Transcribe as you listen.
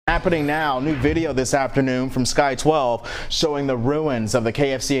Happening now, new video this afternoon from Sky 12 showing the ruins of the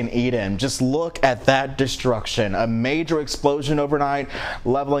KFC in Eden. Just look at that destruction. A major explosion overnight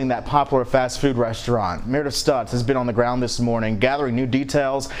leveling that popular fast food restaurant. Meredith Stutz has been on the ground this morning gathering new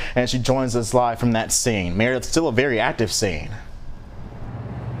details, and she joins us live from that scene. Meredith, still a very active scene.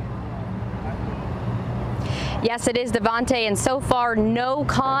 Yes, it is, Devontae, and so far no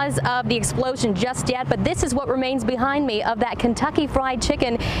cause of the explosion just yet, but this is what remains behind me of that Kentucky Fried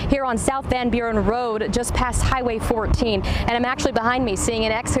Chicken here on South Van Buren Road, just past Highway 14. And I'm actually behind me seeing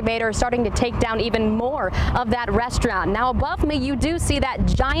an excavator starting to take down even more of that restaurant. Now above me you do see that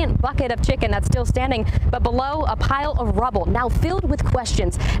giant bucket of chicken that's still standing, but below a pile of rubble, now filled with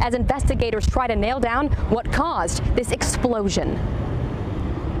questions as investigators try to nail down what caused this explosion.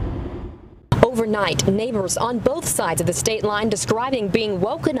 Overnight, neighbors on both sides of the state line describing being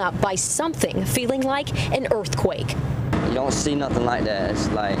woken up by something feeling like an earthquake. You don't see nothing like that. It's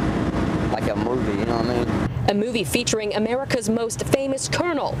like a movie, you know what I mean? A movie featuring America's most famous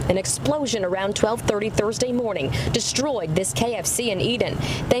colonel. An explosion around 12:30 Thursday morning destroyed this KFC in Eden.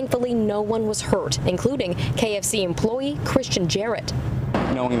 Thankfully, no one was hurt, including KFC employee Christian Jarrett.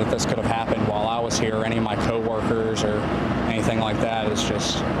 Knowing that this could have happened while I was here, or any of my co-workers or anything like that, is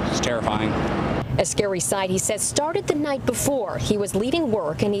just terrifying. A scary sight, he says, started the night before. He was leaving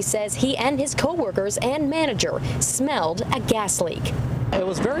work, and he says he and his co-workers and manager smelled a gas leak. It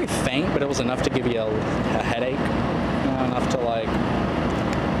was very faint, but it was enough to give you a headache, enough to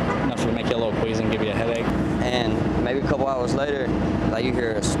make you a little queasy and give you a headache. And maybe a couple hours later, like you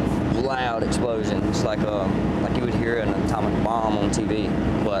hear a loud explosion. It's like you would hear an atomic bomb on TV,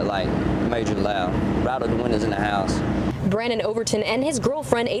 but like major loud, right out of the windows in the house. Brandon Overton and his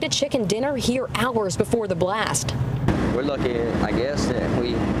girlfriend ate a chicken dinner here hours before the blast. We're lucky, I guess, that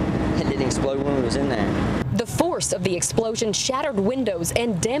it didn't explode when we was in there. The force of the explosion shattered windows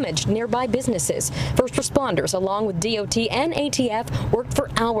and damaged nearby businesses. First responders, along with DOT and ATF, worked for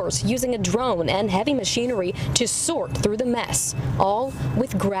hours using a drone and heavy machinery to sort through the mess, all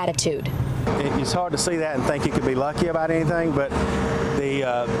with gratitude. It's hard to see that and think you could be lucky about anything, but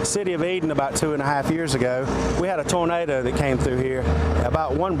the city of Eden, about 2.5 years ago, we had a tornado that came through here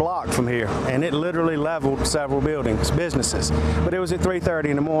about 1 block from here, and it literally leveled several buildings, businesses. But it was at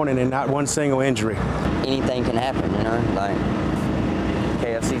 3:30 in the morning and not one single injury. Anything can happen, you know, like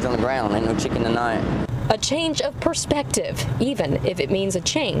KFC's on the ground, ain't no chicken tonight. A change of perspective, even if it means a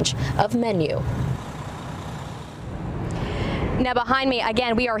change of menu. Now behind me,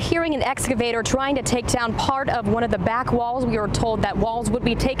 again, we are hearing an excavator trying to take down part of one of the back walls. We were told that walls would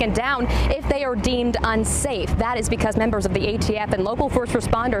be taken down if they are deemed unsafe. That is because members of the ATF and local first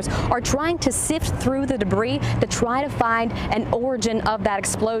responders are trying to sift through the debris to try to find an origin of that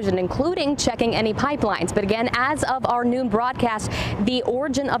explosion, including checking any pipelines. But again, as of our noon broadcast, the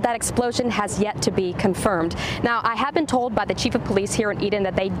origin of that explosion has yet to be confirmed. Now, I have been told by the chief of police here in Eden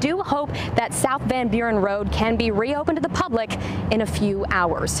that they do hope that South Van Buren Road can be reopened to the public in a few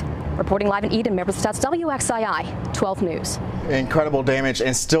hours. Reporting live in Eden, Meredith Stutz, WXII 12 News. Incredible damage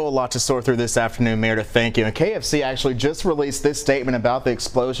and still a lot to sort through this afternoon, Meredith. Thank you. And KFC actually just released this statement about the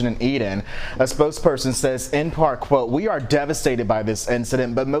explosion in Eden. A spokesperson says, in part, quote, "We are devastated by this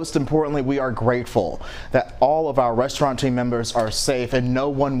incident, but most importantly, we are grateful that all of our restaurant team members are safe and no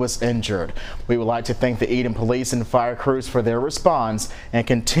one was injured. We would like to thank the Eden police and fire crews for their response and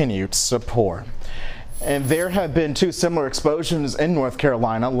continued support." And there have been 2 similar explosions in North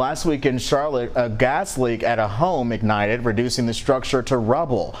Carolina. Last week in Charlotte, a gas leak at a home ignited, reducing the structure to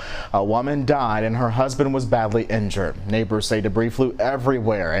rubble. A woman died and her husband was badly injured. Neighbors say debris flew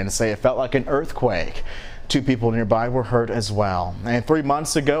everywhere and say it felt like an earthquake. 2 people nearby were hurt as well. And 3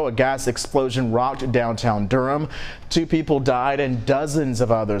 months ago, a gas explosion rocked downtown Durham. 2 people died and dozens of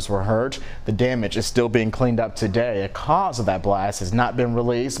others were hurt. The damage is still being cleaned up today. A cause of that blast has not been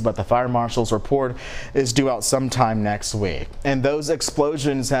released, but the fire marshal's report is due out sometime next week. And those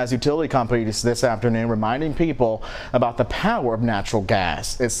explosions has utility companies this afternoon reminding people about the power of natural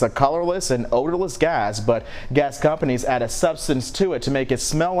gas. It's a colorless and odorless gas, but gas companies add a substance to it to make it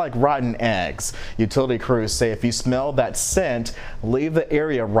smell like rotten eggs. Utility crews say if you smell that scent, leave the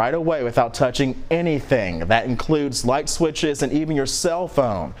area right away without touching anything. That includes light switches and even your cell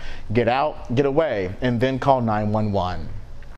phone. Get out, get away, and then call 911.